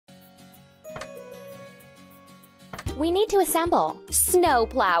We need to assemble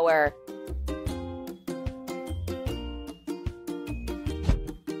snowplower.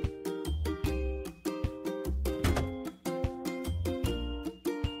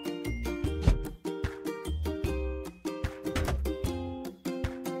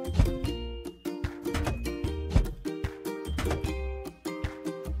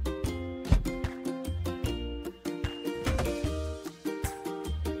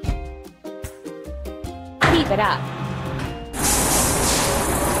 Keep it up.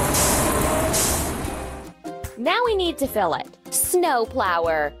 Now we need to fill it.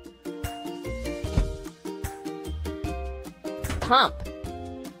 Snowplower. Pump.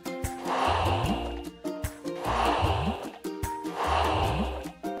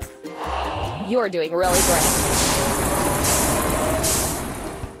 You're doing really great.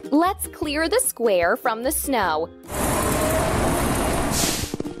 Let's clear the square from the snow.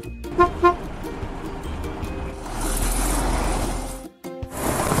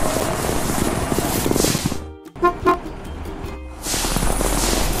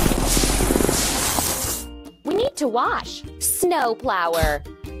 We need to wash. Snowplower.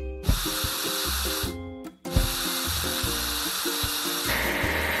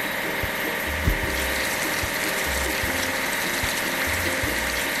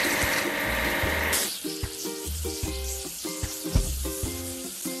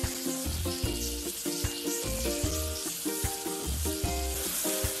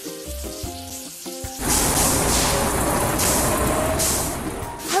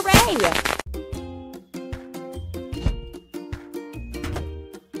 Hooray!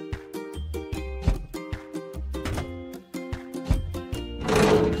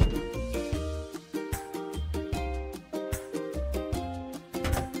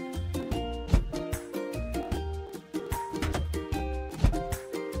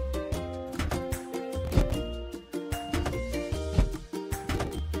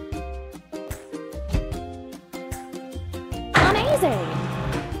 Amazing!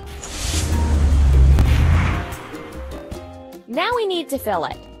 Now we need to fill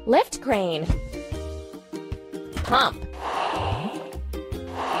it. Lift crane. Pump.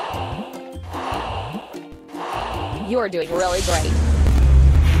 You're doing really great.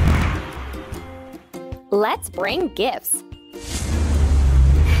 Let's bring gifts.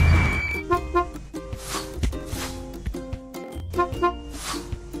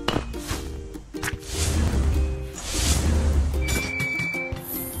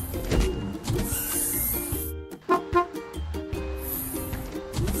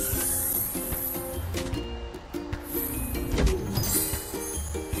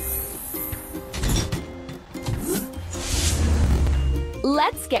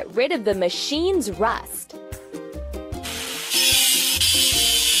 Let's get rid of the machine's rust.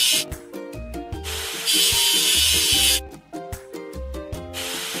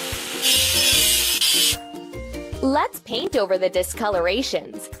 Let's paint over the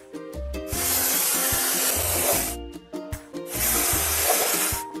discolorations.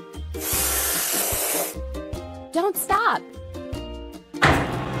 Don't stop.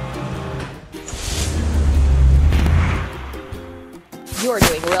 You're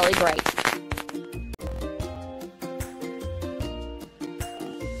doing really great.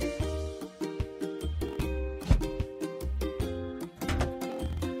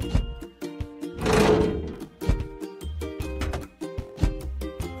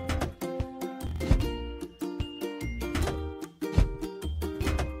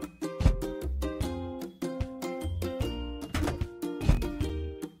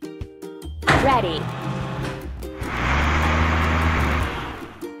 Ready.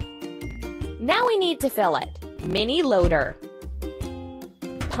 Now we need to fill it. Mini loader.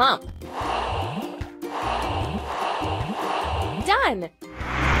 Pump. Done!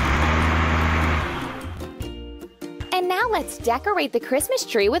 And now let's decorate the Christmas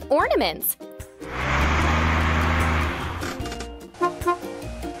tree with ornaments.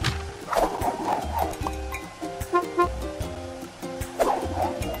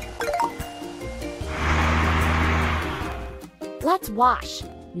 Let's wash.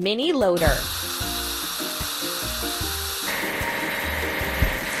 Mini loader.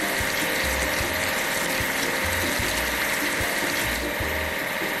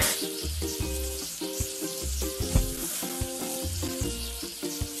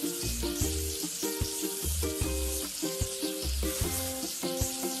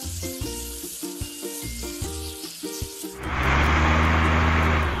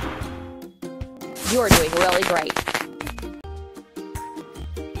 You're doing really great.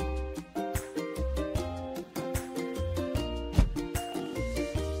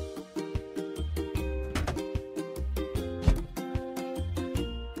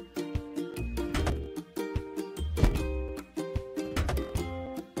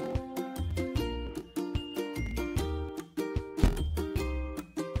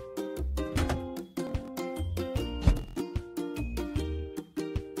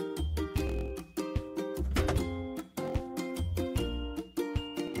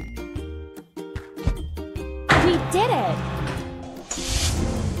 We did it!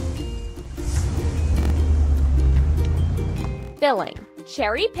 Filling.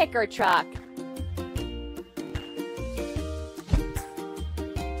 Cherry picker truck.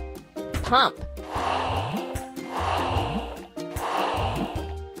 Pump.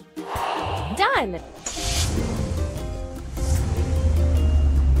 Done!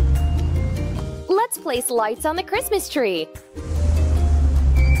 Let's place lights on the Christmas tree.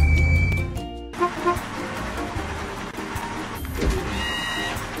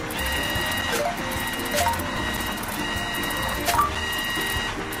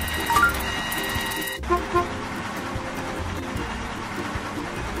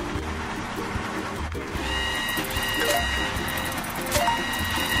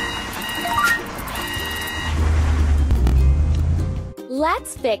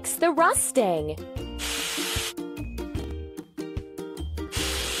 Let's fix the rusting.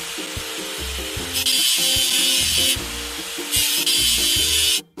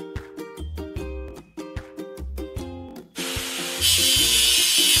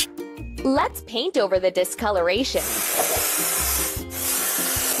 Let's paint over the discoloration.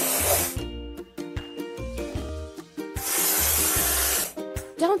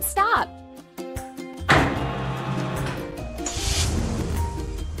 Don't stop.